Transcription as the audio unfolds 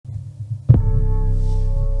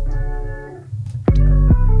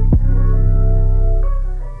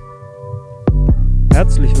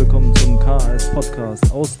Herzlich willkommen zum KS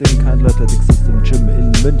Podcast aus dem Kaindl Athletic System Gym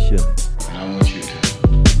in München. I want you to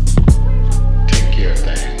take care of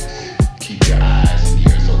things. Keep your eyes and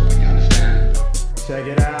ears open, you understand? Check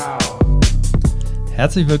it out.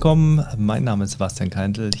 Herzlich willkommen, mein Name ist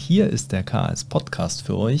Kaindl. Hier ist der KS Podcast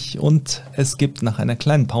für euch und es gibt nach einer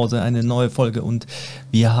kleinen Pause eine neue Folge und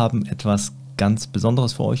wir haben etwas ganz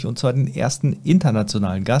Besonderes für euch und zwar den ersten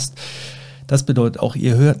internationalen Gast. Das bedeutet auch,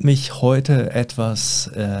 ihr hört mich heute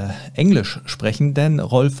etwas Englisch sprechen, denn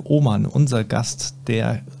Rolf Ohman, unser Gast,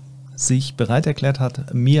 der sich bereit erklärt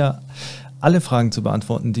hat, mir alle Fragen zu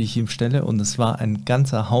beantworten, die ich ihm stelle, und es war ein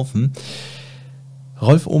ganzer Haufen.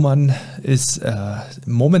 Rolf Ohman ist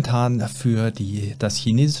momentan für das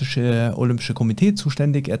chinesische Olympische Komitee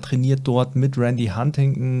zuständig. Er trainiert dort mit Randy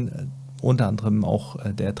Huntington, unter anderem auch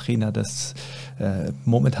der Trainer des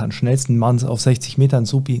momentan schnellsten Manns auf 60 Metern,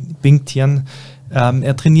 Bingtian.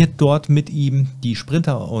 Er trainiert dort mit ihm die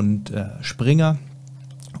Sprinter und Springer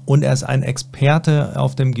und er ist ein Experte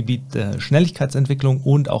auf dem Gebiet der Schnelligkeitsentwicklung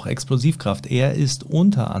und auch Explosivkraft. Er ist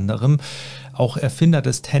unter anderem auch Erfinder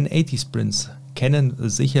des 1080 Sprints. Kennen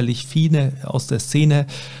sicherlich viele aus der Szene.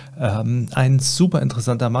 Ein super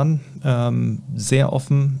interessanter Mann, sehr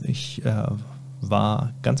offen. Ich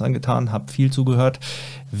war ganz angetan, habe viel zugehört.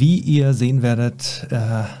 Wie ihr sehen werdet,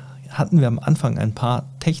 hatten wir am Anfang ein paar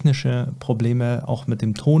technische Probleme, auch mit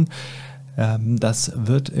dem Ton. Das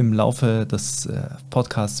wird im Laufe des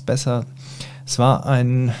Podcasts besser. Es war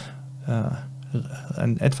ein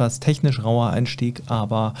etwas technisch rauer Einstieg,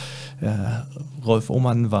 aber Rolf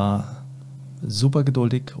Ohman war super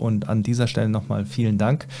geduldig und an dieser Stelle nochmal vielen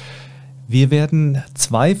Dank. Wir werden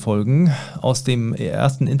 2 Folgen aus dem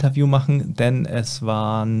ersten Interview machen, denn es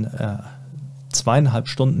waren 2,5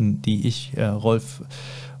 Stunden, die ich Rolf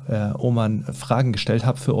Ohman Fragen gestellt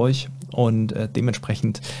habe für euch und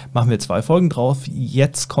dementsprechend machen wir 2 Folgen drauf.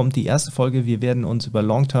 Jetzt kommt die erste Folge. Wir werden uns über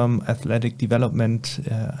Long-Term Athletic Development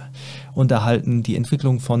unterhalten, die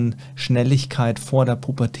Entwicklung von Schnelligkeit vor der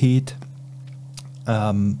Pubertät,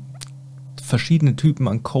 verschiedene Typen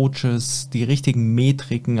an Coaches, die richtigen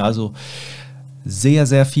Metriken, also sehr,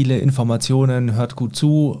 sehr viele Informationen. Hört gut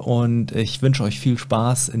zu und ich wünsche euch viel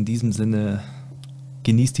Spaß. In diesem Sinne,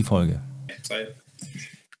 genießt die Folge.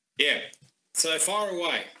 So far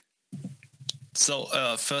away. So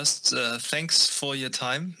first, thanks for your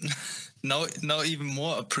time. now even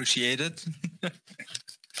more appreciated.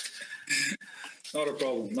 Not a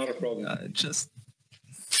problem.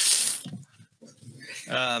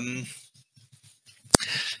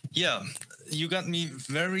 Yeah, you got me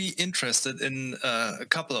very interested in a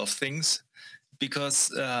couple of things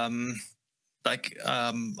because I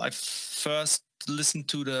first listened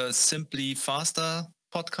to the Simply Faster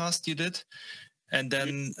podcast you did and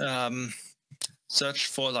then searched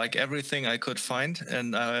for like everything I could find,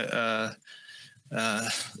 and I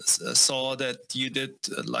saw that you did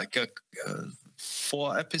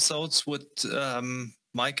 4 episodes with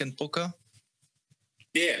Mike and Booker.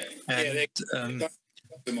 Yeah.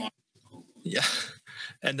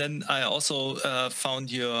 And then I also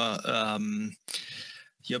found your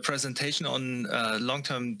presentation on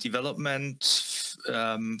long-term development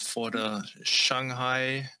for the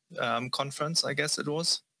Shanghai conference, I guess it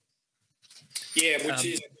was. Yeah,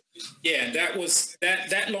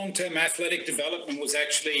 that long-term athletic development was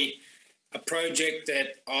actually a project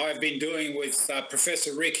that I've been doing with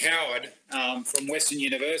Professor Rick Howard from Western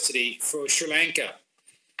University for Sri Lanka.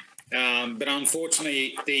 But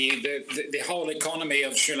unfortunately, the whole economy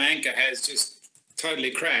of Sri Lanka has just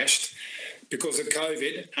totally crashed because of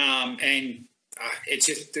COVID, and it's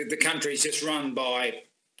just the country is just run by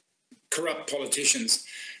corrupt politicians.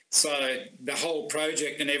 So the whole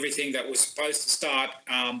project and everything that was supposed to start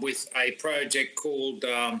with a project called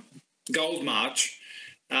Gold March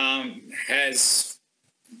has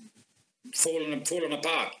fallen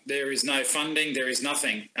apart. There is no funding. There is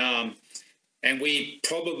nothing. And we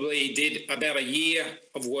probably did about a year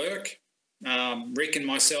of work, Rick and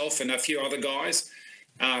myself and a few other guys,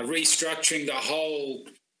 restructuring the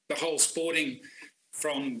whole sporting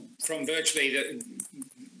from virtually the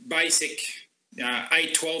basic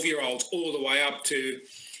 8, 12-year-olds all the way up to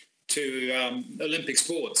Olympic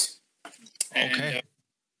sports. And, okay.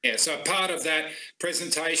 So part of that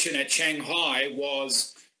presentation at Shanghai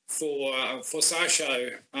was for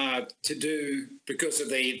Sasho to do because of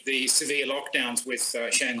the severe lockdowns with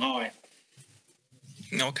Shanghai.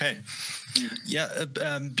 Okay. Yeah,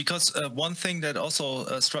 because one thing that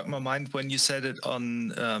also struck my mind when you said it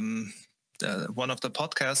on one of the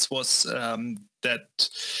podcasts was that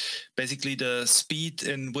basically the speed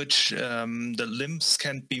in which the limbs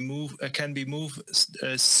can be moved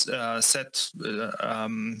is set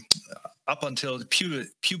up until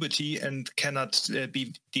puberty and cannot be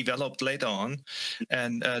developed later on.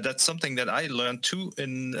 And that's something that I learned too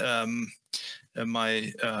in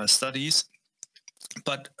my studies.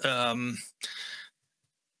 But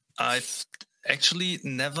I've actually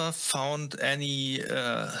never found any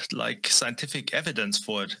like scientific evidence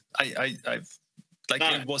for it.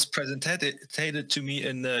 It was presented to me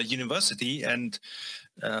in the university, and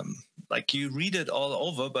like you read it all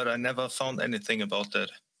over, but I never found anything about that.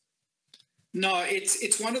 No,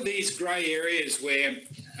 it's one of these grey areas where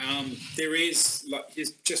there is,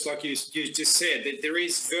 just like you just said, that there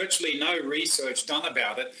is virtually no research done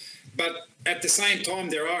about it. But at the same time,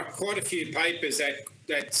 there are quite a few papers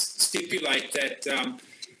that stipulate that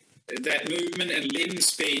that movement and limb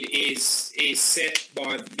speed is set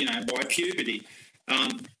by puberty.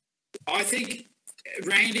 I think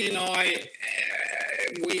Randy and I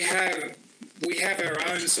we have our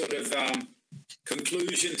own sort of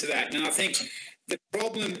conclusion to that, and I think the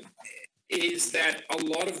problem is that a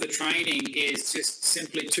lot of the training is just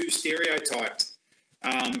simply too stereotyped.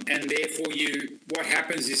 And therefore, what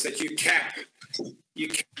happens is that you cap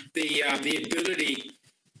the ability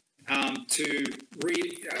to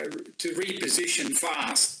reposition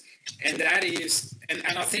fast, and that is,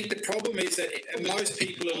 and I think the problem is that most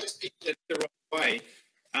people are the wrong way.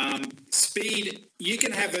 Speed, you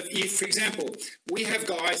can have for example, we have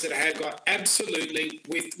guys that have got absolutely,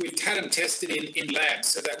 we've had them tested in labs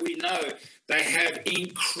so that we know they have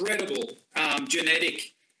incredible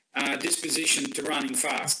genetic disposition to running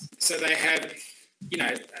fast. So they have,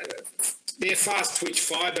 their fast twitch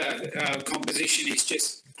fiber composition is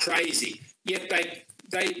just crazy. Yet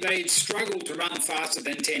they struggle to run faster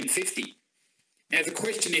than 1050. Now the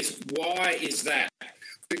question is, why is that?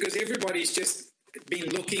 Because everybody's just been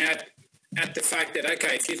looking at the fact that,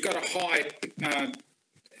 okay, if you've got a high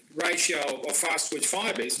ratio of fast twitch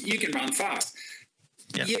fibers, you can run fast.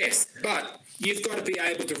 Yeah. Yes, but you've got to be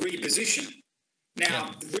able to reposition.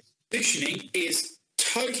 Now, repositioning is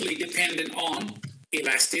totally dependent on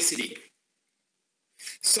elasticity.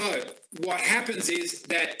 So what happens is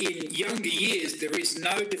that in younger years, there is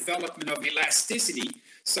no development of elasticity.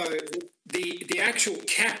 So the actual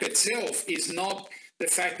cap itself is not the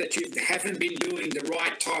fact that you haven't been doing the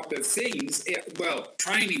right type of things, well,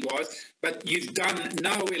 training-wise, but you've done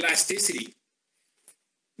no elasticity.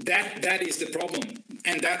 That is the problem.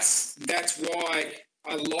 And that's why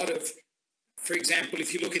a lot of, for example,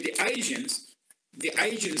 if you look at the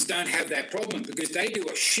Asians don't have that problem because they do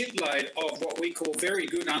a shitload of what we call very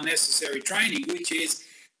good unnecessary training, which is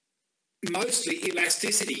mostly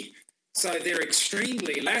elasticity. So they're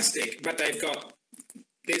extremely elastic, but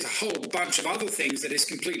there's a whole bunch of other things that is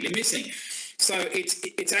completely missing. So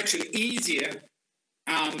it's actually easier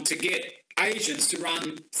to get Asians to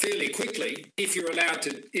run fairly quickly if you're allowed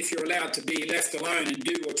to be left alone and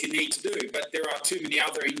do what you need to do. But there are too many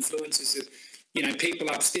other influences of, people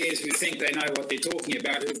upstairs who think they know what they're talking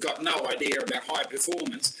about, who've got no idea about high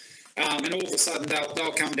performance. And all of a sudden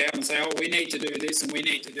they'll come down and say, oh, we need to do this and we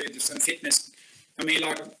need to do some fitness. I mean,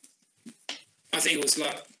 like, I think it was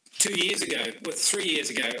like 2 years ago or 3 years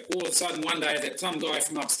ago, all of a sudden one day that some guy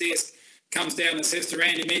from upstairs comes down and says to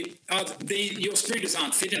Randy, your sprinters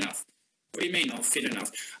aren't fit enough. What do you mean not fit enough?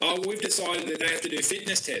 Oh, we've decided that they have to do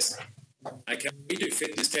fitness tests. Okay, we do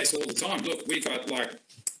fitness tests all the time. Look, we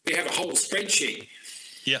have a whole spreadsheet.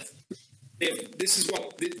 Yeah. This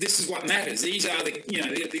is what matters. These are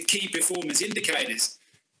the key performance indicators,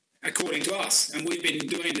 according to us. And we've been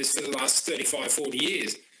doing this for the last 35, 40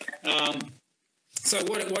 years. So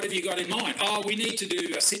what have you got in mind? Oh, we need to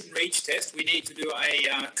do a sit and reach test. We need to do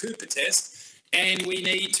a Cooper test. And we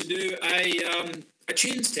need to do a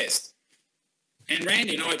chins test. And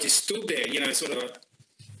Randy and I just stood there, sort of,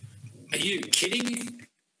 are you kidding?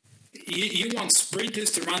 You want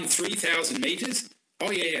sprinters to run 3,000 metres?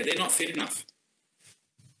 Oh, yeah, they're not fit enough.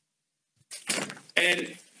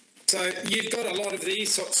 And so you've got a lot of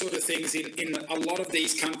these sort of things in a lot of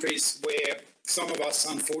these countries where some of us,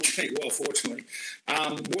 fortunately,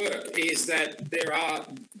 work, is that there are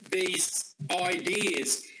these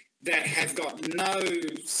ideas that have got no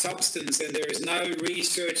substance and there is no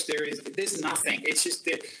research, there's nothing. It's just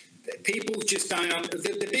that people just don't.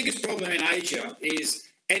 The biggest problem in Asia is,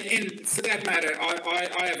 and for that matter,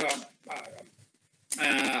 I have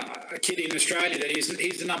a kid in Australia that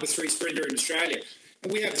he's the number 3 sprinter in Australia.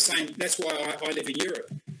 And we have the same, that's why I live in Europe.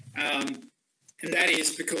 And that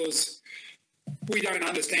is because we don't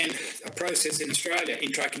understand a process in Australia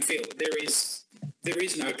in track and field. There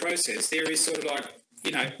is no process. There is sort of like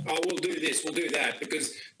oh, we'll do this, we'll do that,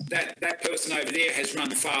 because that person over there has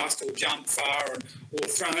run fast or jumped far or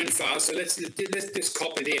thrown fast, so let's just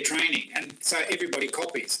copy their training. And so everybody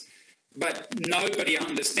copies. But nobody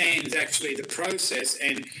understands actually the process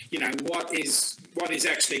and, what is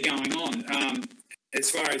actually going on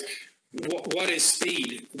as far as what is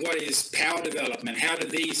speed, what is power development, how do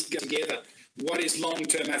these go together, what is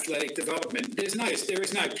long-term athletic development. There is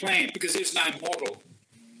no plan because there's no model.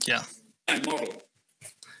 Yeah. No model.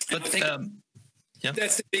 But I think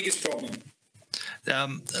that's the biggest problem.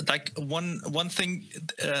 Like one thing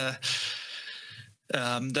that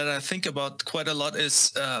I think about quite a lot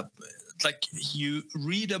is like you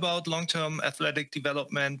read about long-term athletic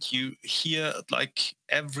development, you hear like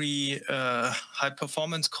every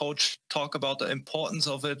high-performance coach talk about the importance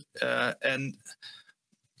of it, and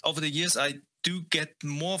over the years I do get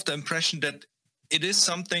more of the impression that it is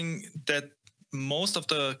something that most of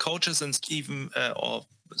the coaches and even or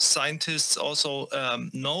scientists also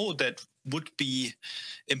know that would be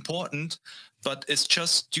important, but it's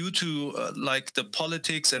just due to like the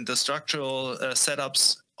politics and the structural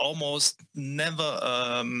setups almost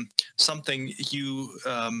never something you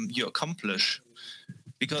accomplish.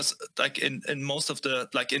 Because like in most of the,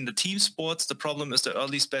 like in the team sports, the problem is the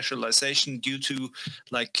early specialization due to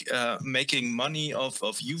like making money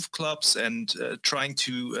of youth clubs and trying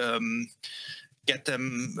to get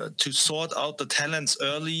them to sort out the talents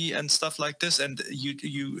early and stuff like this. And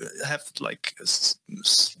you have like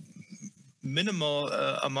minimal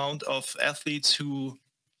amount of athletes who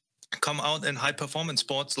come out in high performance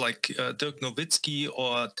sports like Dirk Nowitzki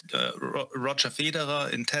or Roger Federer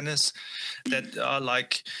in tennis that are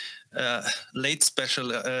like late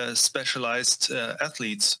specialized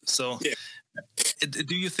athletes. So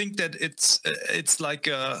do you think that it's like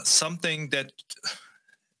something that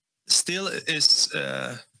still is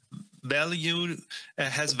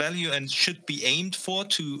has value and should be aimed for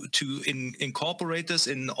to incorporate this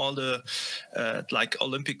in all the like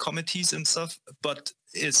Olympic committees and stuff, but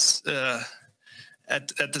is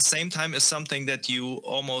at the same time is something that you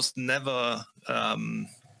almost never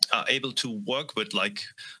are able to work with, like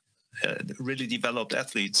really developed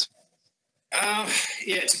athletes? Yeah,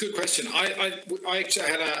 it's a good question. I actually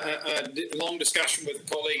had a long discussion with a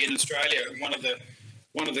colleague in Australia, one of the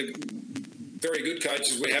very good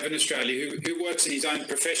coaches we have in Australia who works in his own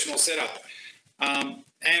professional setup.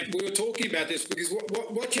 And we were talking about this because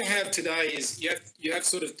what you have today is you have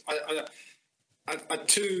sort of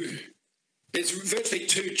there's virtually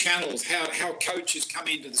two channels how coaches come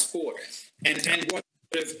into the sport and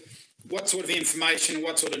what sort of information,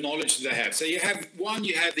 what sort of knowledge do they have. So you have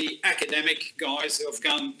the academic guys who've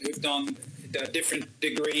done different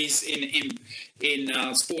degrees in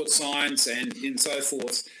sports science and so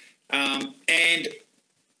forth. And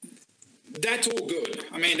that's all good.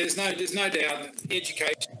 I mean, there's no doubt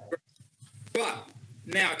education. But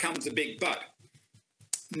now comes the big but.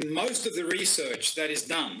 Most of the research that is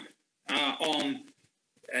done on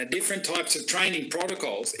different types of training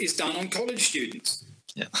protocols is done on college students.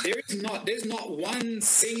 Yeah. There's not one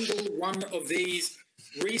single one of these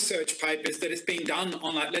research papers that has been done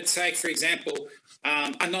on, let's say, for example,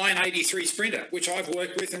 a 983 sprinter, which I've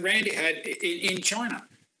worked with and Randy had in China.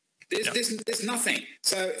 There's nothing.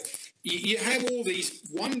 So you have all these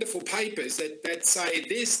wonderful papers that say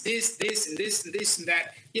this, and this, and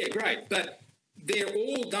that. Yeah, great. But they're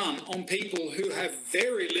all done on people who have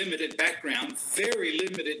very limited background, very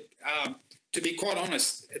limited, to be quite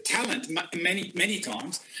honest, talent many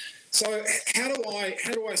times. So how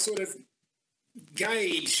do I sort of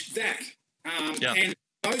gauge that? And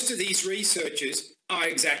most of these researchers are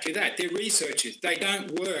exactly that. They're researchers. They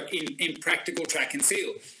don't work in practical track and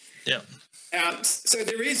field. Yeah. So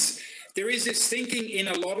there is this thinking in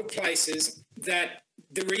a lot of places that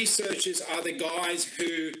the researchers are the guys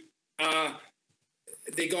who are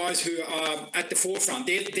at the forefront.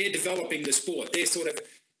 They're developing the sport. They're sort of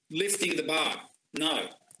lifting the bar. No.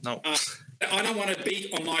 I don't want to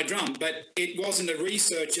beat on my drum, but it wasn't a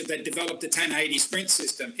researcher that developed the 1080 sprint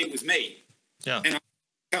system. It was me. Yeah. And I'm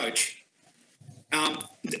a coach.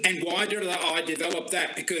 And why did I develop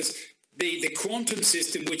that? Because the quantum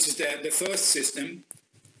system, which is the first system,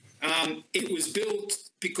 it was built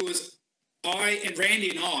because Randy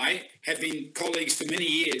and I have been colleagues for many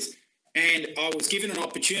years, and I was given an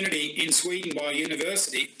opportunity in Sweden by a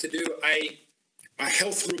university to do a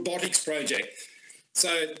health robotics project.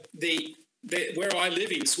 So where I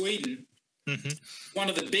live in Sweden, one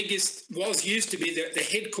of the biggest used to be the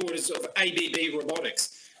headquarters of ABB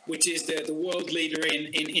Robotics, which is the world leader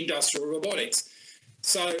in industrial robotics.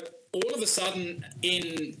 So all of a sudden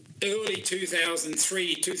in early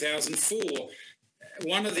 2003, 2004,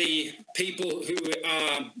 one of the people who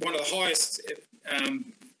are one of the highest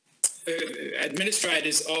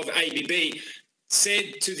administrators of ABB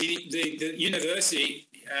said to the university,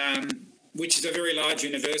 which is a very large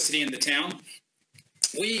university in the town,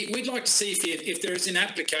 we'd like to see if there is an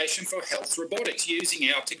application for health robotics using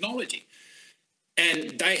our technology.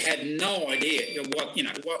 And they had no idea what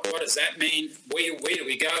does that mean? Where do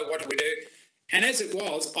we go? What do we do? And as it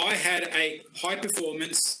was, I had a high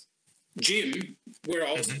performance gym where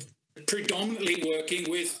I was predominantly working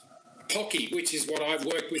with hockey, which is what I've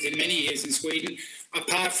worked with in many years in Sweden,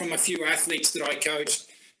 apart from a few athletes that I coached.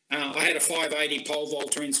 I had a 580 pole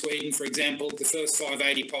vaulter in Sweden, for example, the first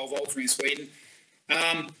 580 pole vaulter in Sweden.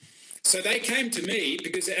 So they came to me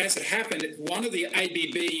because, as it happened, one of the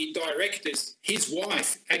ABB directors, his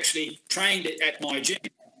wife actually trained at my gym.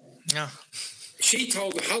 Yeah. She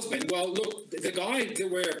told the husband, well, look, the guy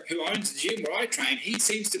who owns the gym where I train, he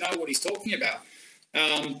seems to know what he's talking about.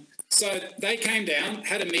 So they came down,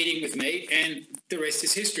 had a meeting with me, and the rest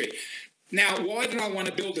is history. Now, why did I want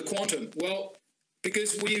to build the quantum? Well,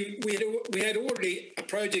 because we had already a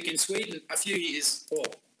project in Sweden a few years, or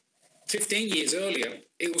 15 years earlier.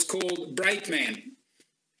 It was called Brakeman.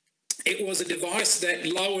 It was a device that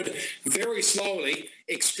lowered very slowly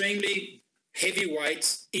extremely heavy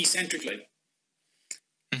weights eccentrically.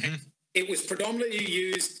 Mm-hmm. It was predominantly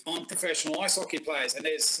used on professional ice hockey players, and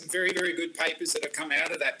there's some very, very good papers that have come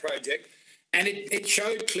out of that project. And it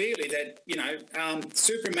showed clearly that,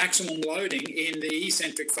 super maximum loading in the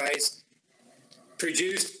eccentric phase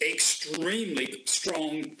produced extremely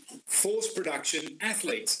strong force production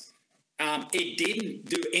athletes. It didn't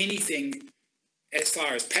do anything as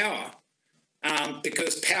far as power,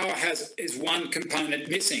 because power is one component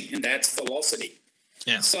missing, and that's velocity.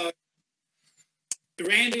 Yeah. So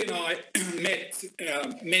Randy and I met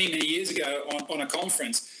many, many years ago on a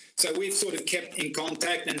conference. So we've sort of kept in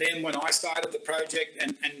contact. And then when I started the project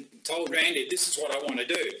and told Randy, this is what I want to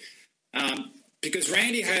do, because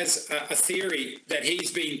Randy has a theory that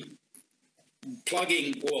he's been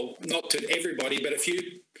plugging, well, not to everybody, but a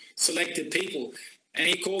few selected people, and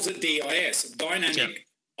he calls it DIS, dynamic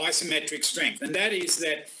isometric strength. And that is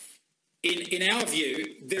that in our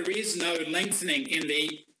view, there is no lengthening in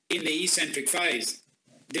the eccentric phase.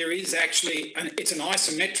 There is actually, it's an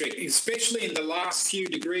isometric, especially in the last few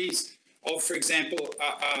degrees of, for example,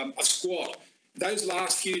 a squat. Those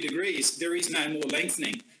last few degrees, there is no more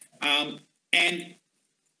lengthening. And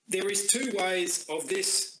there is two ways of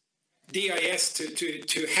this DIS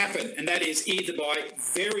to happen, and that is either by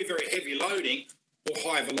very, very heavy loading or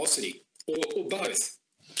high velocity, or both.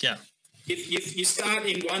 Yeah. If you start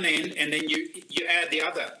in one end and then you add the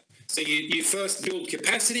other. So you first build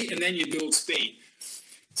capacity and then you build speed.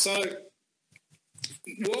 So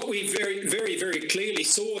what we very, very, very clearly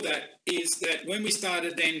saw that is that when we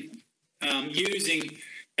started then using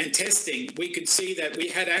and testing, we could see that we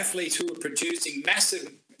had athletes who were producing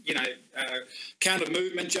massive counter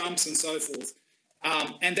movement jumps and so forth.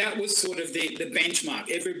 And that was sort of the benchmark.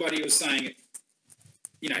 Everybody was saying,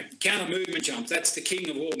 counter movement jumps, that's the king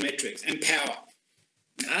of all metrics, and power.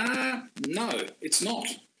 No, it's not.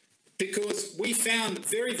 Because we found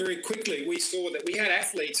very, very quickly, we saw that we had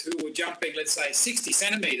athletes who were jumping, let's say, 60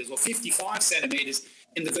 centimetres or 55 centimetres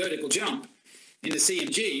in the vertical jump in the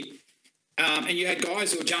CMG. And you had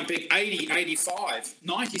guys who were jumping 80, 85,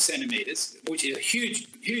 90 centimetres, which is a huge,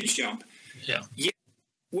 huge jump. Yeah. Yet,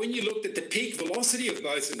 when you looked at the peak velocity of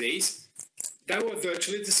both of these, they were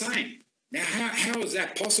virtually the same. Now, how is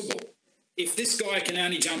that possible? If this guy can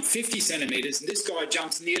only jump 50 centimetres and this guy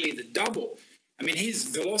jumps nearly the double, I mean, his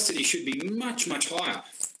velocity should be much, much higher.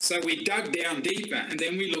 So we dug down deeper, and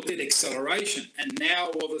then we looked at acceleration. And now,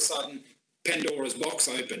 all of a sudden, Pandora's box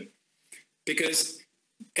opened. Because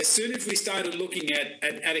as soon as we started looking at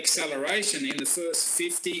acceleration in the first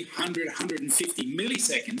 50, 100, 150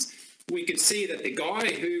 milliseconds, we could see that the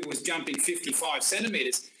guy who was jumping 55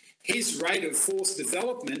 centimetres, his rate of force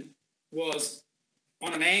development was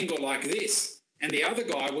on an angle like this, and the other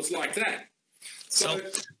guy was like that. So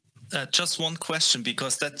just one question,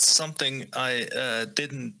 because that's something I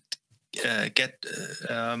didn't get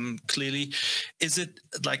clearly. Is it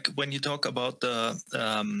like when you talk about the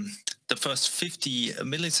first 50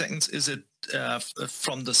 milliseconds, is it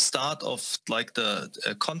from the start of like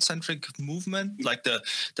the concentric movement, like the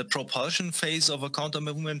propulsion phase of a counter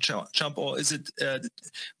movement jump, or is it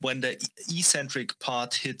when the eccentric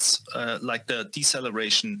part hits like the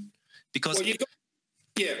deceleration? Because you've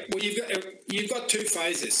got two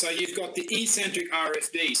phases. So you've got the eccentric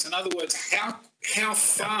RFD. So in other words, how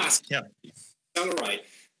fast you accelerate.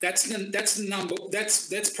 That's the number.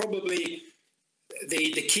 That's probably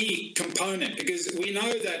the key component, because we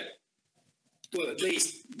know that, well, at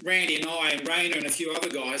least Randy and I and Rainer and a few other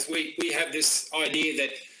guys, we have this idea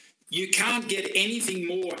that you can't get anything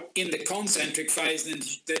more in the concentric phase than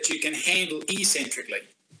that you can handle eccentrically.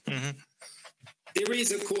 Mm-hmm. There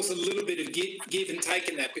is, of course, a little bit of give and take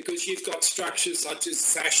in that, because you've got structures such as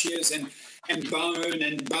fascias and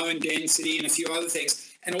bone density and a few other things.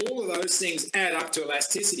 And all of those things add up to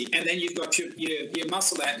elasticity. And then you've got your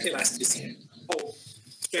muscle elasticity, or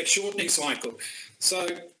stretch shortening cycle. So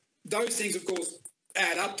those things, of course,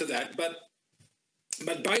 add up to that.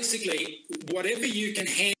 But basically, whatever you can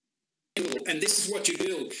handle, and this is what you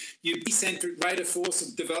build, your eccentric rate of force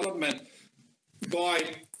of development by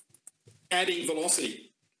adding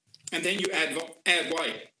velocity. And then you add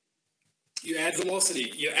weight. You add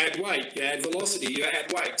velocity, you add weight, you add velocity, you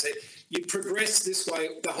add weight. So you progress this way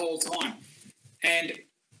the whole time. And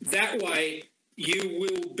that way you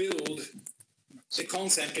will build the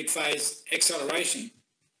concentric phase acceleration.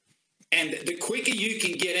 And the quicker you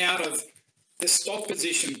can get out of the stop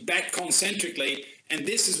position back concentrically, and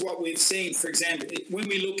this is what we've seen, for example, when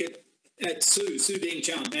we look at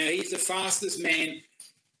Bingtian. Now, he's the fastest man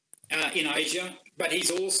in Asia, but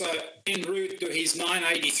he's also en route to his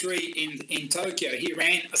 983 in Tokyo. He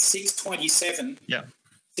ran a 6:27,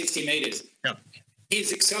 60 meters. Yeah.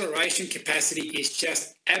 His acceleration capacity is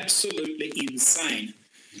just absolutely insane.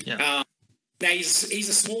 Yeah. Now, he's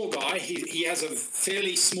a small guy. He has a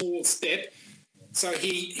fairly small step, so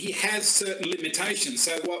he has certain limitations.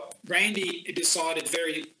 So what Randy decided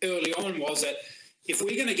very early on was that if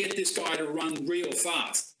we're going to get this guy to run real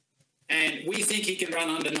fast, and we think he can run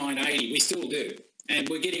under 980, we still do, and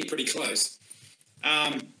we're getting pretty close,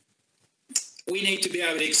 we need to be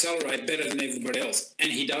able to accelerate better than everybody else,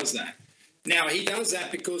 and he does that. Now, he does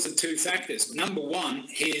that because of two factors. Number one,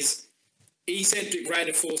 his eccentric rate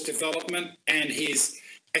of force development and his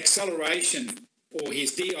acceleration, or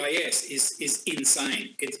his DIS, is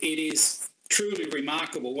insane. It is truly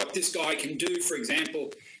remarkable what this guy can do, for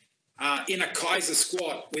example, in a Kaiser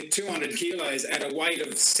squat with 200 kilos at a weight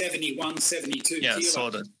of 71, 72 kilos. Yeah, saw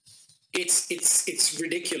that. It's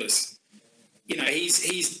ridiculous. You know,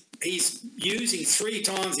 he's using 3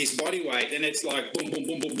 times his body weight, and it's like boom, boom,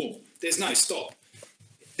 boom, boom, boom. There's no stop.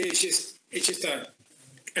 It's just a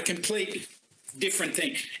complete different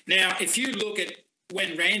thing. Now, if you look at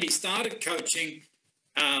when Randy started coaching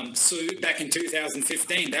Sue back in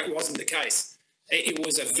 2015, that wasn't the case. It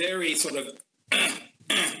was a very sort of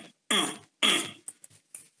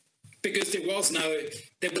because there was no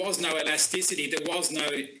elasticity, there was no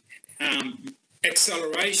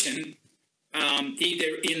acceleration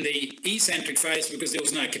either in the eccentric phase because there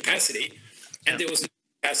was no capacity, and there was no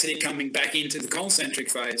capacity coming back into the concentric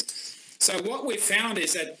phase. So what we've found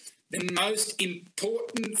is that the most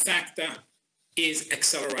important factor is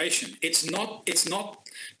acceleration. It's not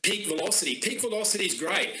peak velocity. Peak velocity is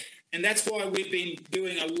great, and that's why we've been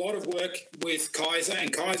doing a lot of work with Kaiser,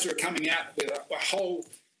 and Kaiser are coming out with a whole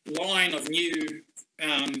line of new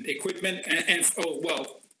equipment and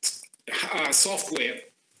software,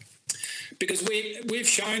 because we've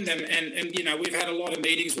shown them, and you know, we've had a lot of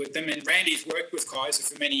meetings with them, and Randy's worked with Kaiser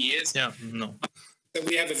for many years. Yeah, no. So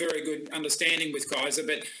we have a very good understanding with Kaiser,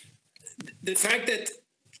 but the fact that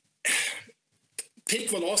peak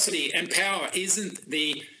velocity and power isn't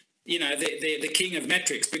the king of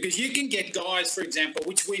metrics, because you can get guys, for example,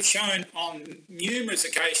 which we've shown on numerous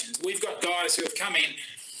occasions. We've got guys who have come in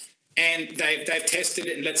and they've tested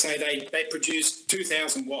it, and let's say they produce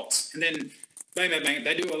 2,000 watts, and then they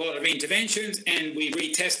do a lot of interventions, and we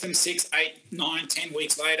retest them 6, 8, 9, 10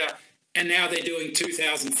 weeks later, and now they're doing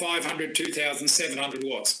 2,500, 2,700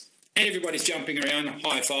 watts. And everybody's jumping around,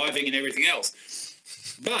 high-fiving and everything else.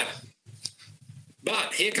 But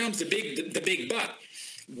here comes the big but.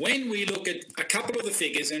 When we look at a couple of the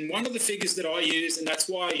figures, and one of the figures that I use, and that's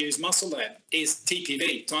why I use Muscle Lab, is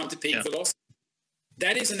TPV, time to peak velocity.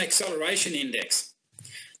 That is an acceleration index.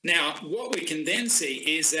 Now, what we can then see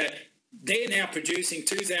is that they're now producing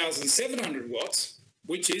 2,700 watts,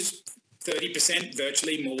 which is 30%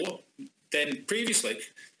 virtually more than previously.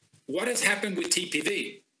 What has happened with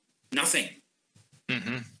TPV? Nothing.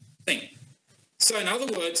 Mm-hmm. Nothing. So in other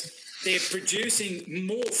words, they're producing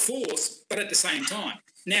more force, but at the same time.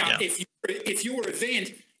 Now, if your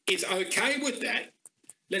event is okay with that,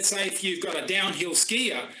 let's say if you've got a downhill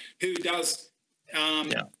skier who does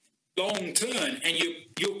long turn, and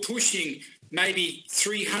you're pushing maybe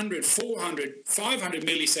 300, 400, 500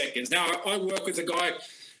 milliseconds. Now, I work with a guy,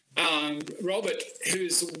 Robert,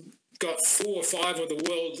 who's got 4 or 5 of the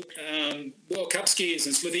World Cup skiers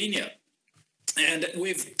in Slovenia. And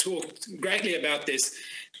we've talked greatly about this.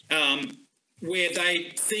 where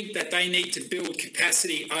they think that they need to build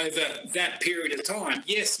capacity over that period of time.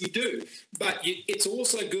 Yes, you do. But it's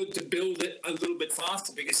also good to build it a little bit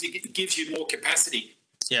faster because it gives you more capacity.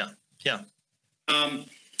 Yeah, yeah.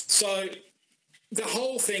 So the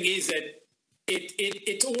whole thing is that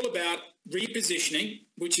it's all about repositioning,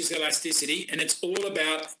 which is elasticity, and it's all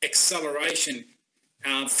about acceleration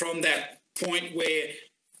from that point where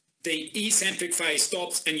the eccentric phase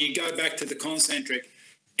stops and you go back to the concentric.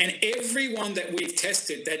 And everyone that we've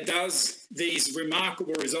tested that does these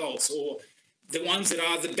remarkable results, or the ones that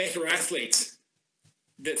are the better athletes,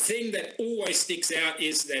 the thing that always sticks out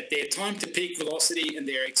is that their time to peak velocity and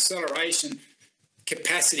their acceleration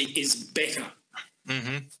capacity is better.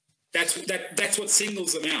 Mm-hmm. That's what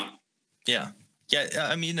singles them out. Yeah. Yeah,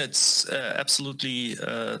 I mean, it's absolutely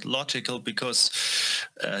logical because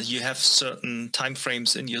you have certain time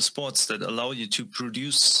frames in your sports that allow you to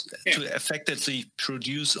produce, to effectively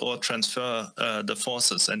produce or transfer the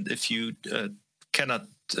forces. And if you cannot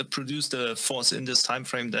produce the force in this time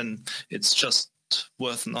frame, then it's just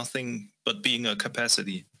worth nothing but being a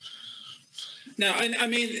capacity. No, and I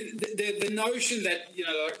mean, the notion that,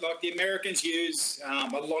 like the Americans use, a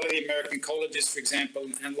lot of the American colleges, for example,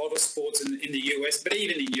 and a lot of sports in the US, but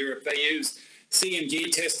even in Europe, they use CMG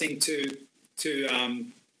testing to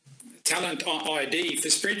talent ID for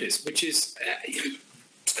sprinters, which is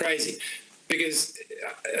it's crazy because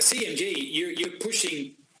a CMG, you're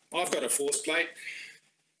pushing, I've got a force plate,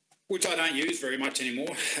 which I don't use very much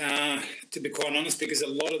anymore, to be quite honest, because a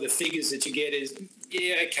lot of the figures that you get is,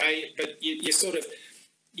 okay, but you're sort of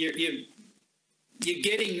you're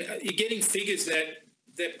getting figures that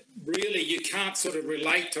really you can't sort of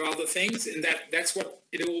relate to other things, and that's what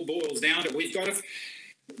it all boils down to. We've got to,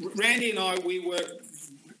 Randy and I, we work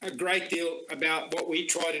a great deal about what we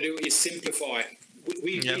try to do is simplify.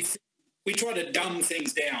 We try to dumb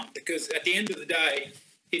things down because at the end of the day,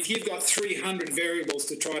 if you've got 300 variables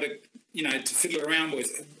to try to, to fiddle around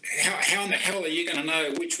with, how in the hell are you going to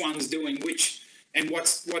know which one's doing which and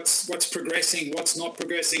what's progressing, what's not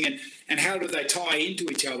progressing, and how do they tie into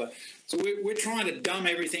each other? So we're trying to dumb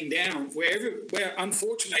everything down where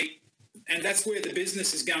unfortunately, and that's where the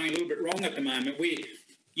business is going a little bit wrong at the moment.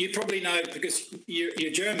 You probably know because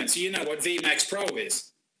you're German, so you know what VMAX Pro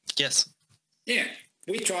is. Yes. Yeah.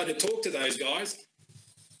 We tried to talk to those guys.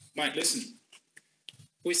 Mate, listen.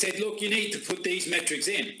 We said, look, you need to put these metrics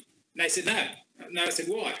in. And they said, no. No, I said,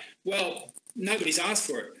 why? Well, nobody's asked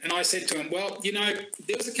for it. And I said to them, well, there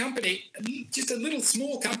was a company, just a little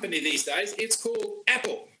small company these days. It's called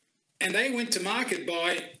Apple. And they went to market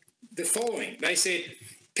by the following. They said,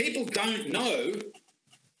 people don't know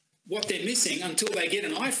what they're missing until they get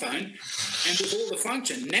an iPhone and with all the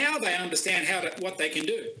function. Now they understand what they can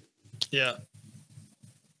do. Yeah.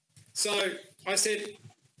 So I said,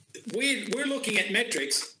 we're looking at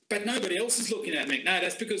metrics, but nobody else is looking at me. No,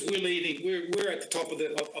 that's because we're at the top of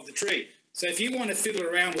the tree. So if you want to fiddle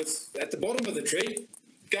around at the bottom of the tree,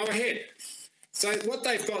 go ahead. So what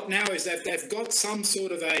they've got now is that they've got some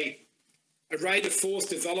sort of a rate of force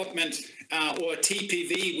development or a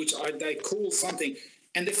TPV, which they call something.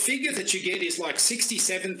 And the figure that you get is like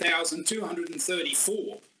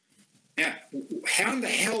 67,234. Now, how in the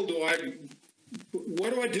hell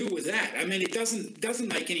what do I do with that? I mean, it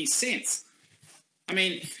doesn't make any sense. I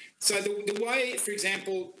mean, so the way, for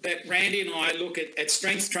example, that Randy and I look at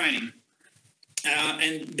strength training,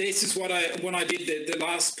 and this is when I did the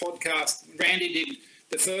last podcast, Randy did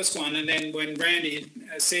the first one, and then when Randy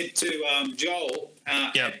said to Joel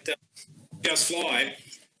at Just Fly,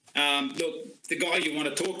 look, the guy you want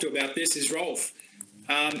to talk to about this is Rolf.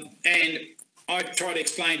 And I tried to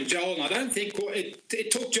explain to Joel, and I don't think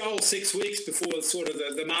it took Joel 6 weeks before sort of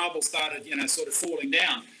the marble started, sort of falling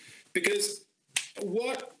down. Because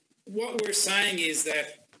what we're saying is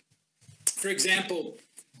that, for example,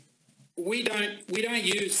 we don't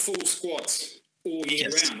use full squats all year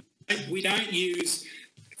round. We don't use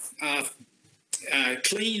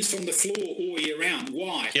cleans from the floor all year round.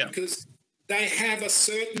 Why? Yeah. Because they have a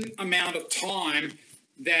certain amount of time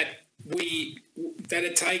that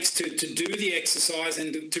it takes to do the exercise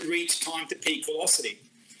and to reach time to peak velocity.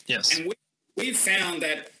 Yes. And we've found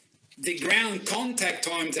that the ground contact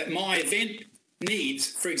times that my event needs,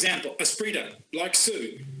 for example, a sprinter like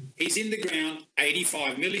Sue, he's in the ground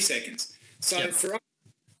 85 milliseconds. So for us,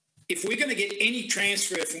 if we're going to get any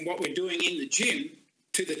transfer from what we're doing in the gym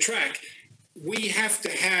to the track, we have to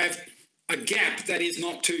have a gap that is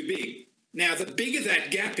not too big. Now, the bigger that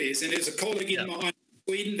gap is, and there's a colleague in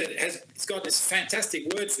Sweden that has got this fantastic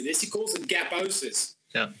word for this. He calls it gaposis.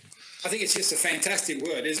 Yeah. I think it's just a fantastic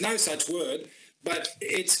word. There's no such word, but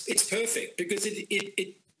it's perfect because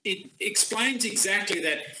it it explains exactly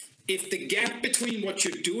that if the gap between what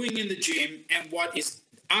you're doing in the gym and what is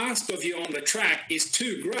asked of you on the track is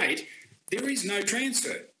too great, there is no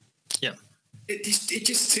transfer. Yeah. It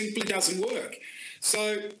just simply doesn't work.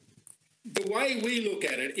 So the way we look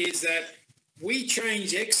at it is that we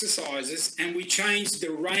change exercises and we change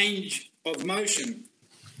the range of motion.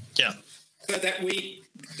 Yeah. So that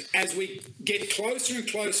as we get closer and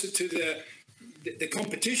closer to the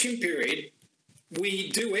competition period, we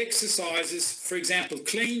do exercises. For example,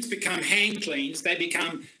 cleans become hang cleans. They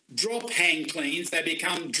become drop hang cleans. They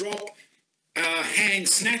become drop hang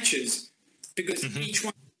snatches because each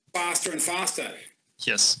one is faster and faster.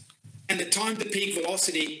 Yes. And the time to peak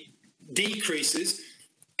velocity decreases,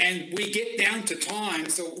 and we get down to time.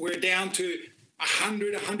 So we're down to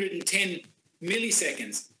 100, 110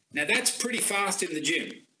 milliseconds. Now, that's pretty fast in the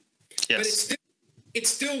gym. Yes. But it's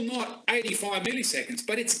still not 85 milliseconds,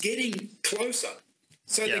 but it's getting closer.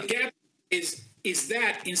 So the gap is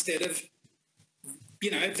that instead of,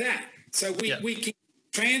 that. So we can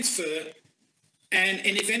transfer, and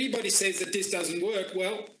if anybody says that this doesn't work,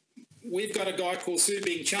 well, we've got a guy called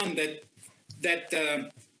Bingtian that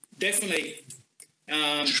definitely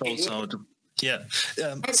shows how to. Yeah.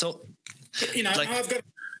 I've got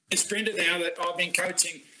a sprinter now that I've been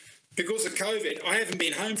coaching because of COVID. I haven't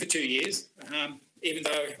been home for 2 years, even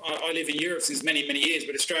though I live in Europe since many, many years,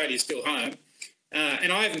 but Australia is still home.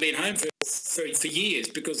 And I haven't been home for years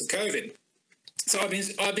because of COVID. So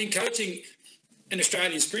I've been coaching an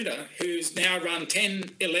Australian sprinter who's now run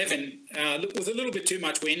 10:11 with a little bit too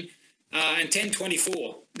much wind and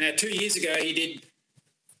 10:24. Now, 2 years ago, he did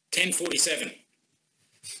 10:47.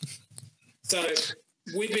 So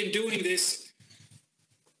we've been doing this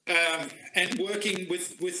and working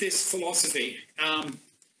with this philosophy.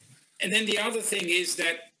 And then the other thing is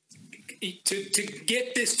that to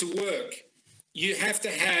get this to work, you have to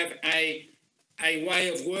have a way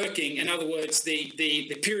of working. In other words, the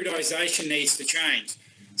periodization needs to change.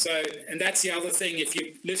 So, and that's the other thing. If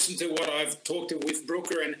you listen to what I've talked with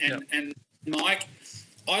Brooker and Mike,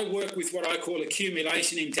 I work with what I call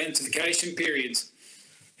accumulation intensification periods.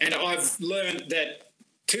 And I've learned that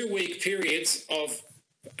 2-week periods of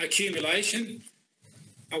accumulation,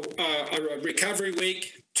 a recovery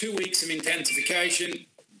week, 2 weeks of intensification,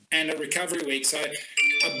 and a recovery week. So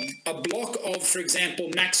a block of, for example,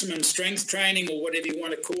 maximum strength training, or whatever you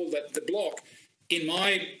want to call that, the block, in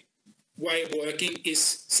my way of working,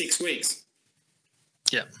 is 6 weeks.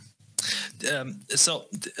 Yeah. So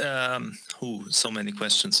many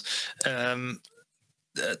questions.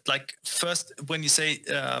 Like, first, when you say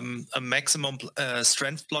a maximum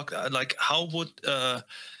strength block, like how would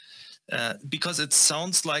because it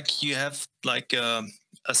sounds like you have like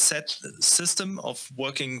a set system of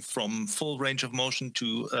working from full range of motion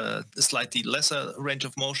to a slightly lesser range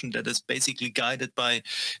of motion that is basically guided by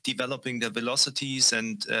developing the velocities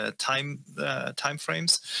and time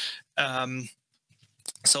frames.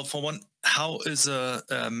 So for one, how is a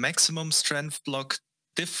maximum strength block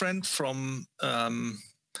different from,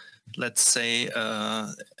 let's say,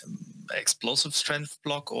 explosive strength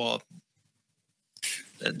block, or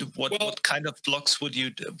what kind of blocks would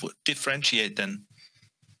you differentiate then?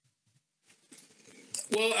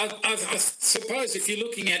 Well, I suppose if you're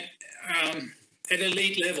looking at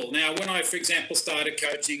elite level. Now, when I, for example, started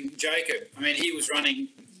coaching Jacob, I mean, he was running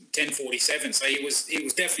 10:47, so he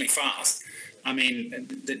was definitely fast. I mean,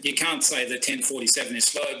 you can't say that 10:47 is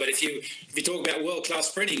slow, but if you talk about world-class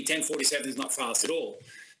sprinting, 10:47 is not fast at all.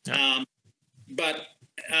 Yeah. But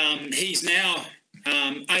he's now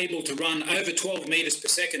able to run over 12 meters per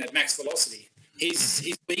second at max velocity. His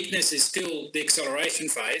weakness is still the acceleration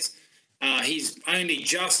phase. He's only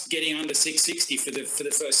just getting under 660 for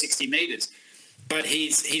the first 60 meters, but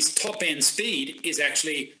his top end speed is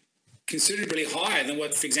actually considerably higher than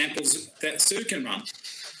what, for example, that Sue can run.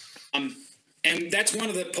 And that's one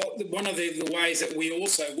of the ways that we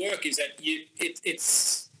also work, is that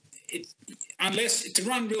unless to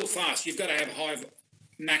run real fast, you've got to have high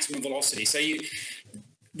maximum velocity. So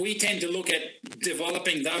we tend to look at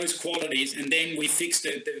developing those qualities, and then we fix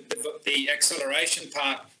the acceleration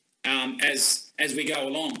part as we go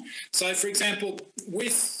along. So, for example,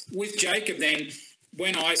 with Jacob, then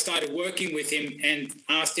when I started working with him and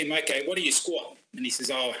asked him, okay, what do you squat? And he says,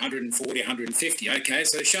 140, 150. Okay,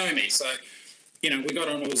 so show me. So, we got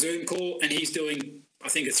on a Zoom call, and he's doing, I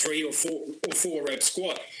think, a 3 or 4 rep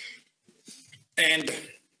squat. And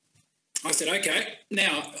I said, okay,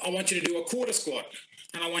 now I want you to do a quarter squat,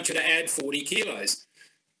 and I want you to add 40 kilos.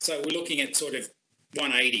 So we're looking at sort of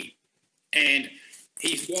 180. And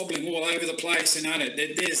he's wobbling all over the place, and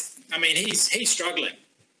he's struggling.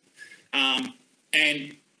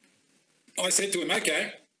 And I said to him,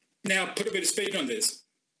 okay, now put a bit of speed on this.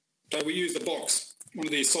 So we use the box, one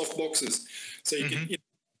of these soft boxes, so you can get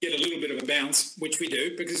a little bit of a bounce, which we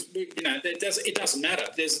do, because it doesn't matter.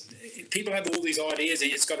 People have all these ideas,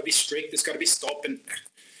 and it's got to be strict, it's got to be stop, and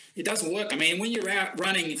it doesn't work. I mean, when you're out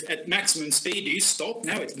running at maximum speed, do you stop?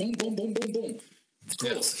 No, it's boom, boom, boom, boom, boom. Of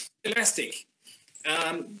course, elastic.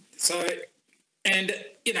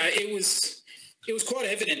 It was quite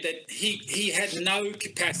evident that he had no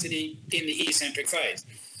capacity in the eccentric phase.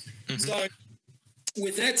 So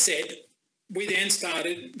with that said, we then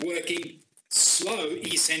started working slow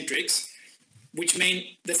eccentrics, which meant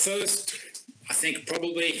the first, I think,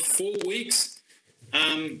 probably 4 weeks,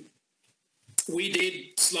 we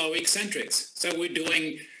did slow eccentrics. So we're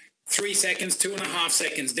doing 3 seconds, 2.5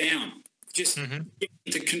 seconds down, just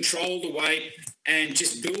to control the weight and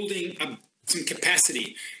just building some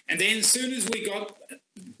capacity. And then as soon as we got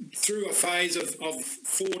through a phase of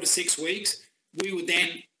 4 to 6 weeks, we would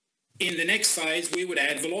then, in the next phase, we would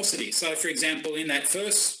add velocity. So, for example, in that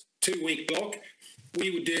first 2-week block, we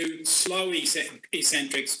would do slow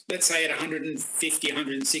eccentrics, let's say at 150,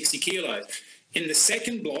 160 kilos. In the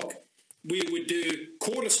second block, we would do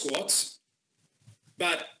quarter squats,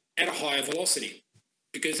 but at a higher velocity,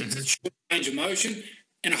 because it's a short range of motion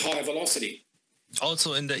and a higher velocity.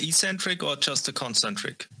 Also in the eccentric or just the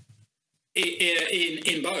concentric?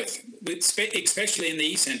 In both, especially in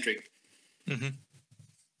the eccentric.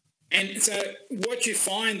 And so what you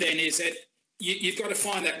find then is that you've got to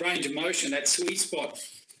find that range of motion, that sweet spot.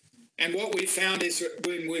 And what we've found is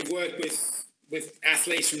when we've worked with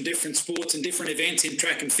athletes from different sports and different events in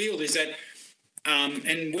track and field is that,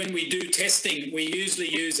 and when we do testing, we usually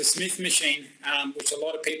use a Smith machine, which a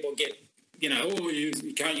lot of people get,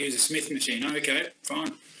 you can't use a Smith machine. Okay,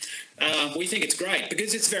 fine. We think it's great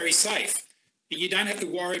because it's very safe. You don't have to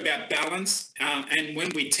worry about balance. And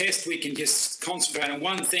when we test, we can just concentrate on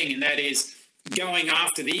one thing, and that is going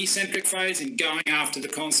after the eccentric phase and going after the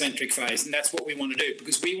concentric phase. And that's what we want to do,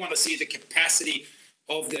 because we want to see the capacity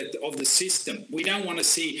of the system. We don't want to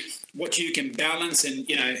see what you can balance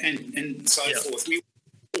and so forth. We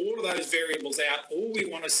want all of those variables out. All we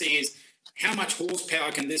want to see is how much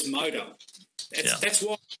horsepower can this motor. That's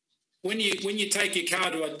why when you take your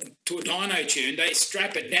car to a dyno tune, they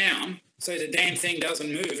strap it down so the damn thing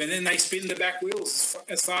doesn't move, and then they spin the back wheels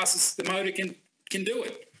as fast as the motor can do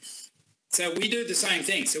it. So we do the same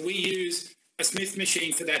thing. So we use a Smith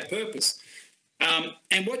machine for that purpose.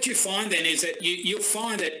 And what you find then is that you'll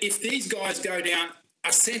find that if these guys go down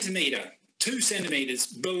 1 centimetre, 2 centimetres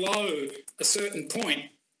below a certain point,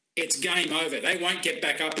 it's game over. They won't get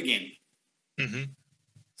back up again.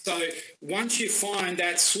 So once you find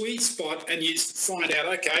that sweet spot and you find out,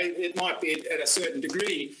 okay, it might be at a certain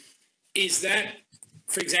degree, is that,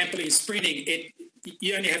 for example, in sprinting,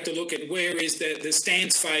 you only have to look at where is the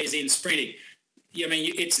stance phase in sprinting. I mean,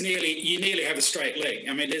 you nearly have a straight leg.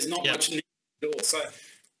 I mean, there's not much at all. So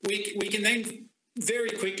we can then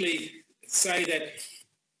very quickly say that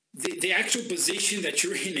the actual position that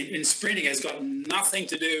you're in sprinting has got nothing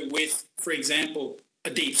to do with, for example, a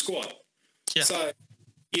deep squat. So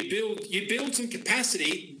you build some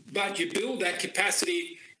capacity, but you build that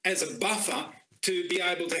capacity as a buffer to be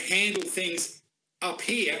able to handle things up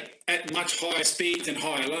here at much higher speeds and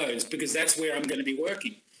higher loads, because that's where I'm going to be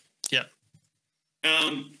working.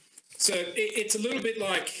 So it's a little bit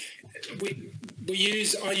like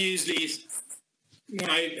I usually, when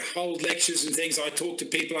I hold lectures and things, I talk to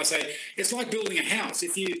people, I say, it's like building a house.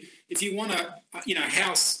 If you want a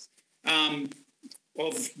house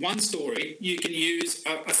of one story, you can use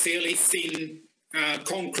a fairly thin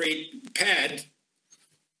concrete pad.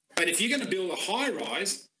 But if you're going to build a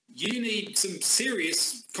high-rise, you need some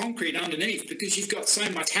serious concrete underneath, because you've got so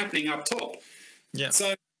much happening up top.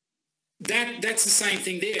 So that's the same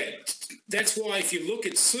thing there. That's why if you look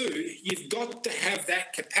at Sue, you've got to have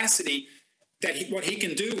that capacity, that what he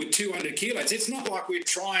can do with 200 kilos. It's not like we're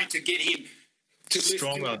trying to get him to lift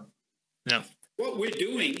stronger. What we're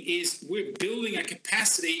doing is we're building a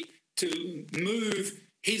capacity to move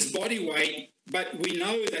his body weight, but we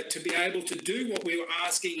know that to be able to do what we were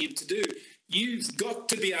asking him to do, you've got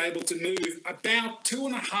to be able to move about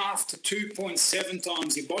 2.5 to 2.7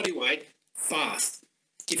 times your body weight fast.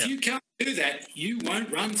 If you can't do that, you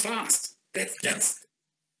won't run fast. That's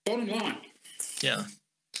bottom line.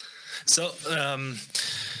 So,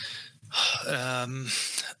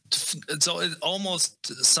 so it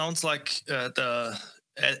almost sounds like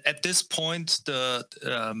at this point the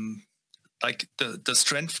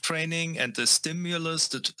strength training and the stimulus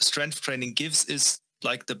that strength training gives is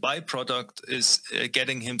like the byproduct is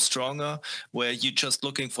getting him stronger, where you're just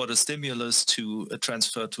looking for the stimulus to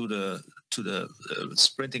transfer to the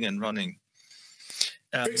sprinting and running.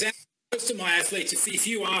 For example, most of my athletes, if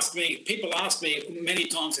you ask me, people ask me many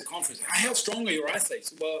times at conference, how strong are your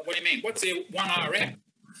athletes? Well, what do you mean? What's their 1 RM?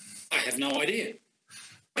 I have no idea.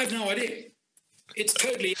 It's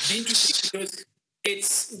totally interesting because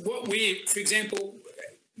it's what for example,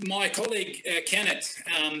 my colleague Kenneth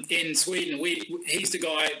in Sweden, he's the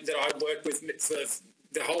guy that I worked with for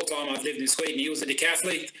the whole time I've lived in Sweden. He was a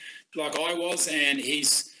decathlete like I was, and he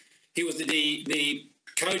was the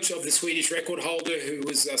coach of the Swedish record holder who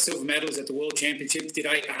was a silver medalist at the World Championships, did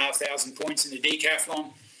 8,500 points in the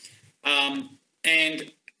decathlon.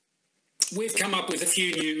 And we've come up with a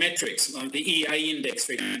few new metrics, like the EA index,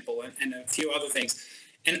 for example, and a few other things.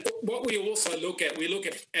 And what we also look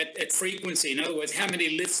at frequency. In other words, how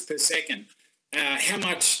many lifts per second, how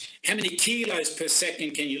many kilos per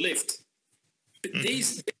second can you lift? But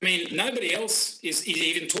nobody else is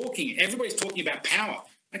even talking. Everybody's talking about power.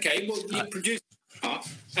 Okay, well, you produce power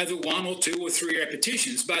over 1 or 2 or 3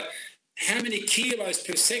 repetitions, but how many kilos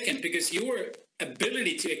per second? Because your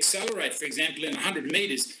ability to accelerate, for example, in 100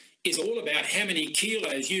 meters is all about how many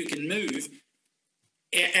kilos you can move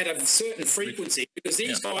at a certain frequency, because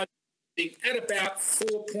these guys are at about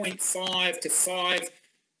 4.5 to 5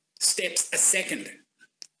 steps a second.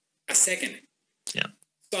 Yeah.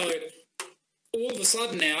 So all of a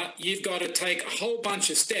sudden now you've got to take a whole bunch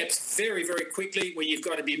of steps very, very quickly, where you've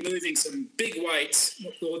got to be moving some big weights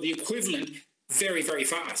or the equivalent very, very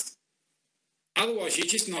fast. Otherwise, you're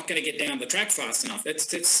just not going to get down the track fast enough. That's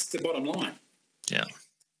the bottom line. Yeah.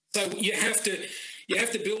 So you have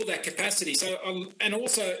to build that capacity. So and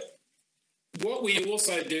also what we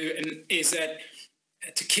also do is that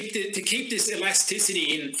to keep this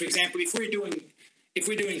elasticity in. For example, if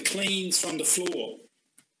we're doing cleans from the floor,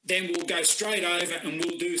 then we'll go straight over and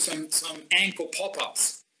we'll do some ankle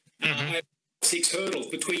pop-ups, 6 hurdles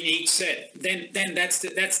between each set. Then that's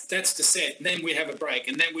the set. Then we have a break,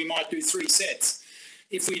 and then we might do 3 sets.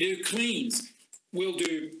 If we do cleans, we'll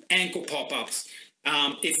do ankle pop-ups.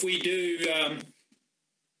 If we do,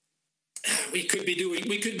 we could be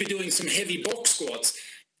doing some heavy box squats,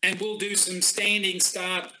 and we'll do some standing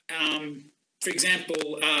start. For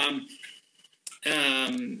example,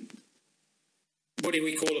 what do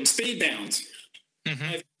we call them? Speed bounds.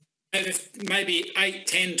 Over maybe 8,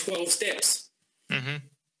 10, 12 steps.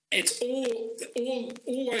 It's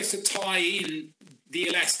always to tie in the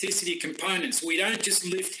elasticity components. We don't just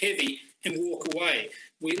lift heavy and walk away.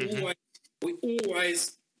 We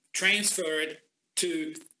always transfer it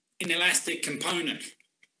to an elastic component.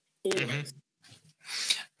 Always.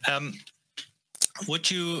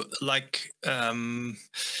 Would you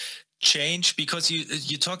change, because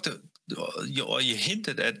you talked you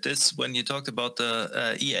hinted at this when you talked about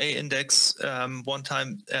the EA index one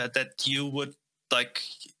time, that you would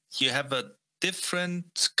you have a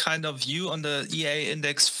different kind of view on the EA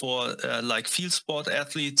index for field sport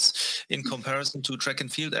athletes in comparison to track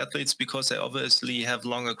and field athletes, because they obviously have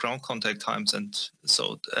longer ground contact times. And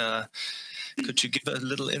so could you give a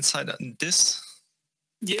little insight on this?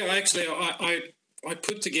 Yeah, actually, I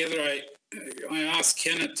put together I asked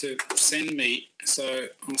Kenneth to send me, so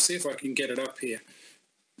I'll see if I can get it up here.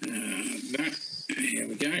 Here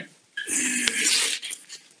we go.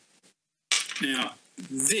 Now,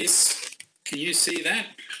 this, can you see that?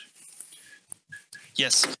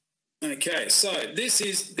 Yes. Okay, so this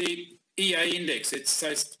is the EA index.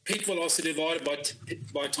 It's peak velocity divided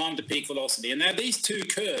by time to peak velocity. And now these 2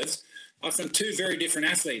 curves are from 2 very different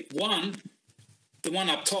athletes. The one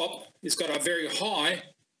up top has got a very high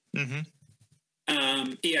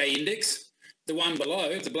EA index. The one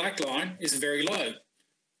below, the black line, is very low.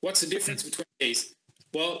 What's the difference between these?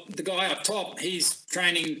 Well, the guy up top, he's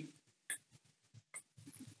training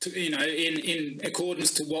in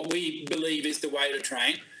accordance to what we believe is the way to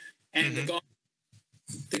train, and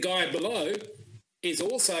the guy below is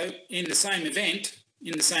also in the same event,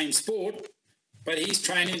 in the same sport, but he's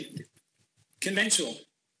training conventional.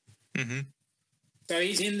 So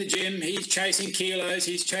he's in the gym, he's chasing kilos,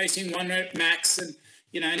 he's chasing 1 rep max, and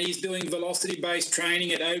and he's doing velocity-based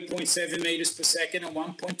training at 0.7 meters per second and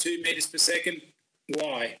 1.2 meters per second.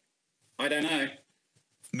 Why? I don't know.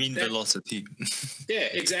 Mean velocity. Yeah,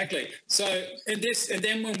 exactly. So, and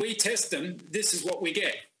then when we test them, this is what we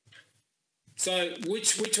get. So,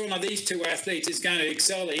 which one of these 2 athletes is going to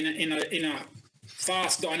excel in a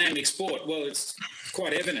fast, dynamic sport? Well, it's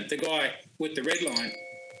quite evident. The guy with the red line.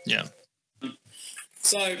 Yeah.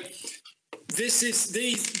 So, it's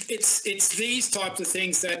these types of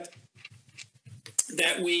things that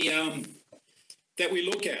we that we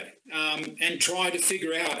look at and try to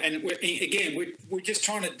figure out. And we're just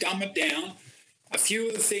trying to dumb it down. A few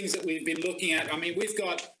of the things that we've been looking at, I mean, we've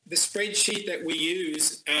got the spreadsheet that we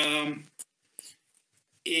use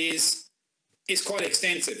is quite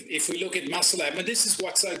extensive. If we look at Muscle Lab, and this is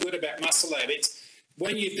what's so good about Muscle Lab, it's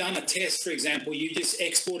when you've done a test, for example, you just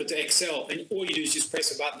export it to Excel, and all you do is just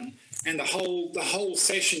press a button, and the whole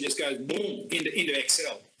session just goes boom into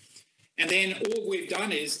Excel. And then all we've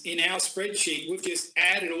done is, in our spreadsheet, we've just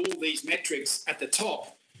added all these metrics at the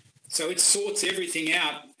top. So it sorts everything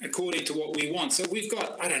out according to what we want. So we've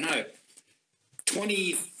got, I don't know,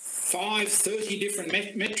 25, 30 different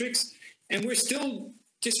metrics, and we're still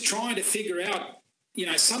just trying to figure out, you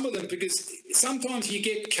know, some of them, because sometimes you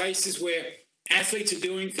get cases where athletes are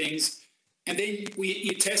doing things and then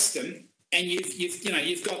you test them and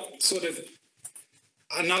you've got sort of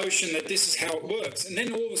a notion that this is how it works. And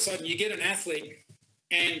then all of a sudden you get an athlete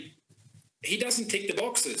and he doesn't tick the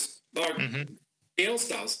boxes like everybody else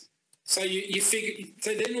does. So you figure,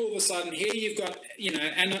 so then all of a sudden here you've got, you know,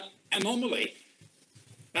 an anomaly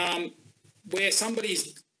where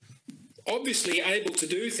somebody's obviously able to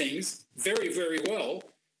do things very, very well,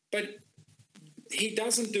 but he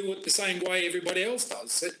doesn't do it the same way everybody else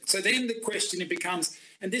does. So then the question becomes,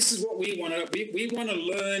 and this is what we want to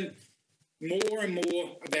learn more and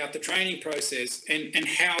more about the training process and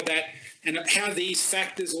how these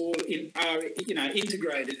factors all are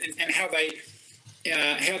integrated and how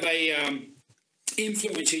they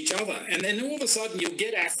influence each other. And then all of a sudden you'll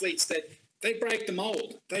get athletes that they break the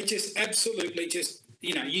mold. They just absolutely just,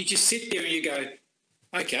 you know, you just sit there and you go,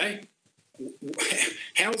 okay,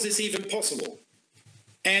 how is this even possible?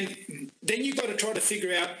 And then you've got to try to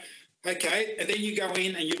figure out, okay, and then you go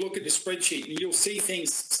in and you look at the spreadsheet and you'll see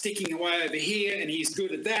things sticking away over here, and he's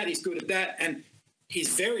good at that, and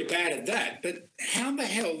he's very bad at that. But how the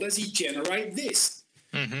hell does he generate this?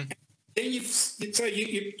 Mm-hmm. Then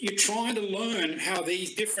you're trying to learn how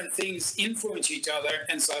these different things influence each other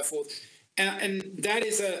and so forth. And that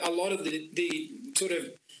is a lot of the sort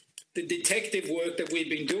of the detective work that we've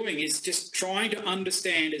been doing, is just trying to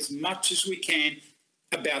understand as much as we can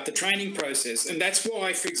about the training process. And that's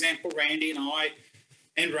why, for example, Randy and I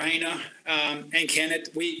and Raina and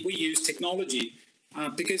Kenneth, we use technology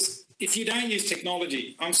because if you don't use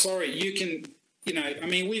technology, I'm sorry, you can, you know, I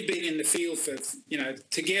mean, we've been in the field for, you know,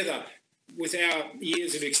 together with our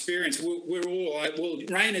years of experience. We're all, well,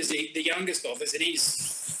 Raina's the youngest of us, and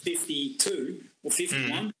he's 52 or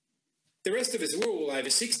 51. The rest of us, we're all over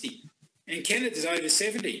 60, and Kenneth is over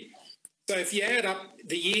 70. So if you add up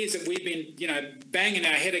the years that we've been, you know, banging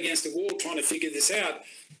our head against the wall trying to figure this out,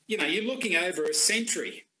 you know, you're looking over a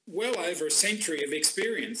century, well over a century of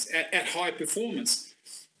experience at high performance.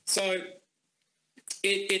 So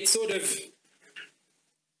it sort of,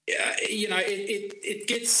 you know, it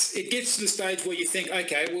gets to the stage where you think,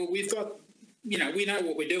 okay, well, we've got, you know, we know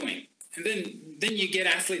what we're doing. And then you get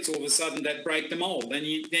athletes all of a sudden that break the mold, and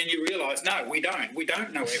then you realise, no, we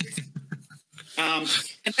don't know everything. And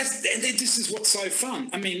this is what's so fun.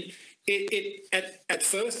 I mean, at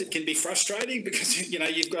first it can be frustrating because, you know,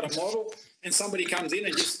 you've got a model and somebody comes in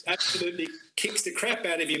and just absolutely kicks the crap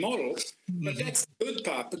out of your model. But that's the good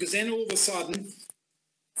part, because then all of a sudden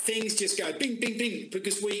things just go bing, bing, bing,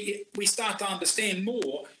 because we start to understand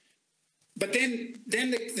more. But then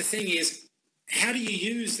the thing is, how do you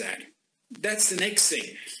use that? That's the next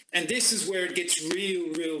thing. And this is where it gets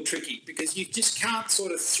real tricky, because you just can't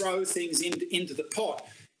sort of throw things into the pot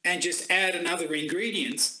and just add another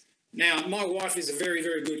ingredients. Now, my wife is a very,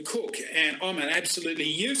 very good cook, and I'm an absolutely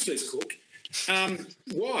useless cook.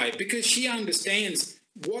 Why? Because she understands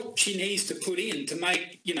what she needs to put in to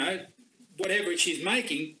make, you know, whatever she's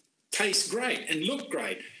making taste great and look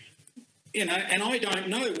great. You know, and I don't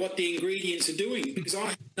know what the ingredients are doing because I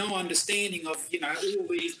have no understanding of, you know, all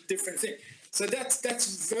these different things. So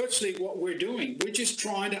that's virtually what we're doing. We're just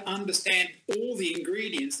trying to understand all the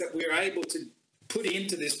ingredients that we're able to put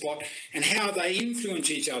into this pot and how they influence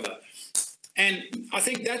each other. And I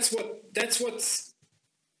think that's what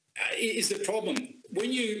is the problem.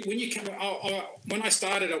 When I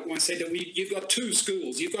started up, I said that you've got two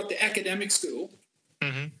schools. You've got the academic school,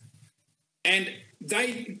 and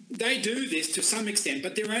they do this to some extent,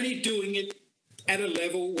 but they're only doing it at a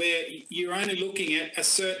level where you're only looking at a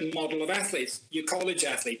certain model of athletes, your college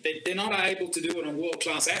athlete. They're not able to do it on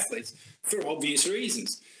world-class athletes for obvious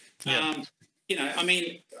reasons. Yeah. You know, I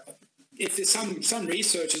mean, if there's some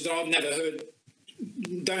researchers that I've never heard,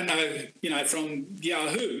 don't know, you know, from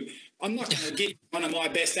Yahoo, I'm not going to get one of my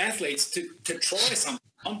best athletes to try something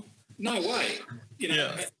on. No way. You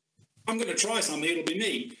know, I'm going to try something, it'll be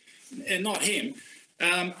me and not him.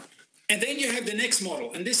 And then you have the next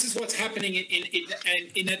model, and this is what's happening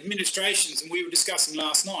in administrations, and we were discussing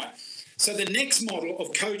last night. So the next model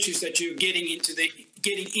of coaches that you're getting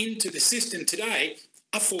into the system today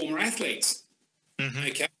are former athletes.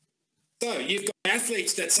 Okay, so you've got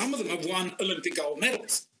athletes that some of them have won Olympic gold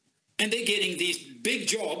medals, and they're getting these big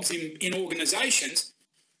jobs in organisations.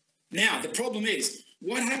 Now the problem is,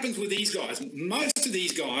 what happens with these guys? Most of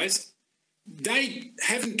these guys, they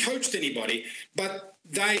haven't coached anybody, but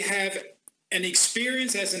they have an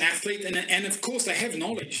experience as an athlete, and of course they have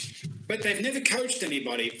knowledge, but they've never coached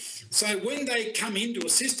anybody. So when they come into a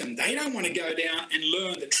system, they don't want to go down and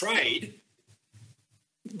learn the trade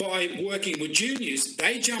by working with juniors.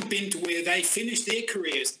 They jump into where they finish their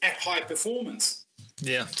careers at high performance.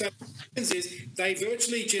 Yeah. So what happens is they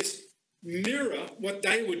virtually just mirror what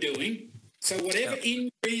they were doing. So whatever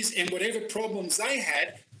injuries and whatever problems they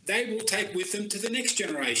had, they will take with them to the next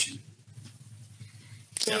generation.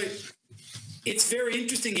 So it's very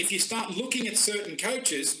interesting if you start looking at certain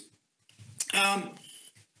coaches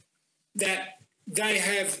that they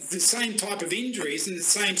have the same type of injuries and the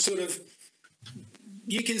same sort of,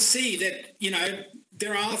 you can see that, you know,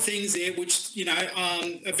 there are things there which, you know,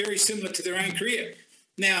 are very similar to their own career.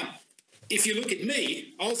 Now, if you look at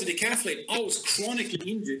me, I was a decathlete. I was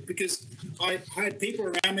chronically injured because I had people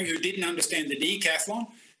around me who didn't understand the decathlon.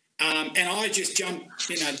 And I just jumped,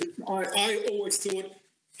 you know, I always thought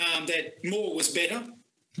that more was better.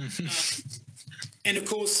 And of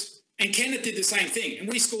course, and Kenneth did the same thing. And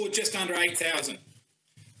we scored just under 8,000.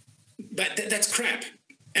 But that's crap.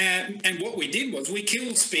 And what we did was we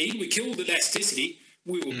killed speed, we killed elasticity.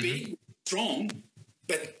 We were big, strong,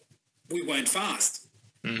 but we weren't fast.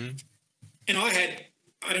 And I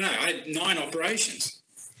had 9 operations.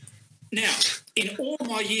 Now, in all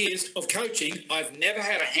my years of coaching, I've never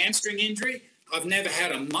had a hamstring injury. I've never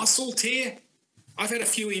had a muscle tear. I've had a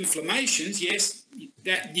few inflammations, yes,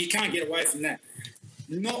 that you can't get away from that.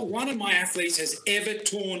 Not one of my athletes has ever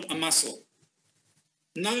torn a muscle.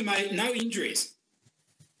 No injuries.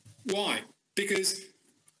 Why? Because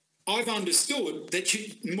I've understood that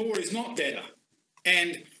more is not better,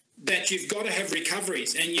 and that you've got to have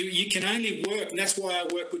recoveries, and you can only work, and that's why I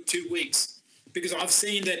work with 2 weeks, because I've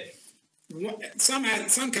seen that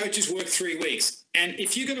some coaches work 3 weeks, and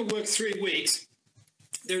if you're going to work 3 weeks,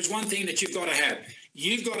 there's one thing that you've got to have.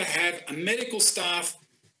 You've got to have a medical staff,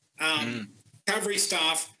 recovery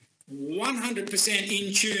staff, 100%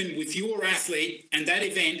 in tune with your athlete and that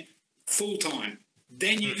event full-time.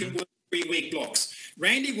 Then you can work 3-week blocks.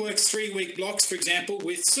 Randy works 3-week blocks, for example,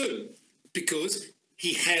 with Sue, because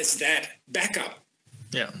he has that backup.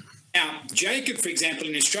 Yeah. Now, Jacob, for example,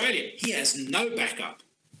 in Australia, he has no backup,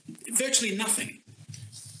 virtually nothing.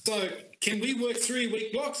 So can we work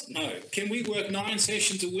 3-week blocks? No. Can we work 9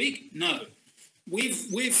 sessions a week? No.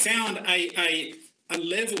 We've found a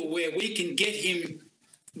level where we can get him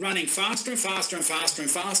running faster and faster and faster and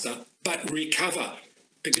faster, but recover,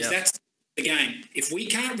 because that's the game. If we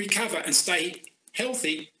can't recover and stay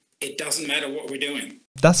healthy, it doesn't matter what we're doing.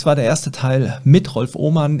 Das war der erste Teil mit Rolf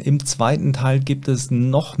Ohman. Im zweiten Teil gibt es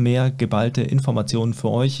noch mehr geballte Informationen für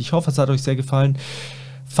euch. Ich hoffe, es hat euch sehr gefallen.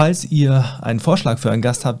 Falls ihr einen Vorschlag für einen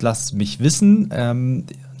Gast habt, lasst es mich wissen.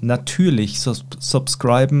 Natürlich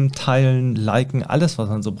subscriben, teilen, liken, alles, was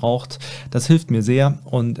man so braucht. Das hilft mir sehr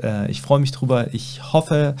und ich freue mich drüber. Ich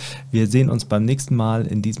hoffe, wir sehen uns beim nächsten Mal.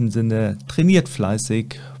 In diesem Sinne, trainiert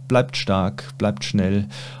fleißig, bleibt stark, bleibt schnell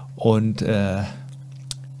und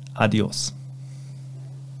adios.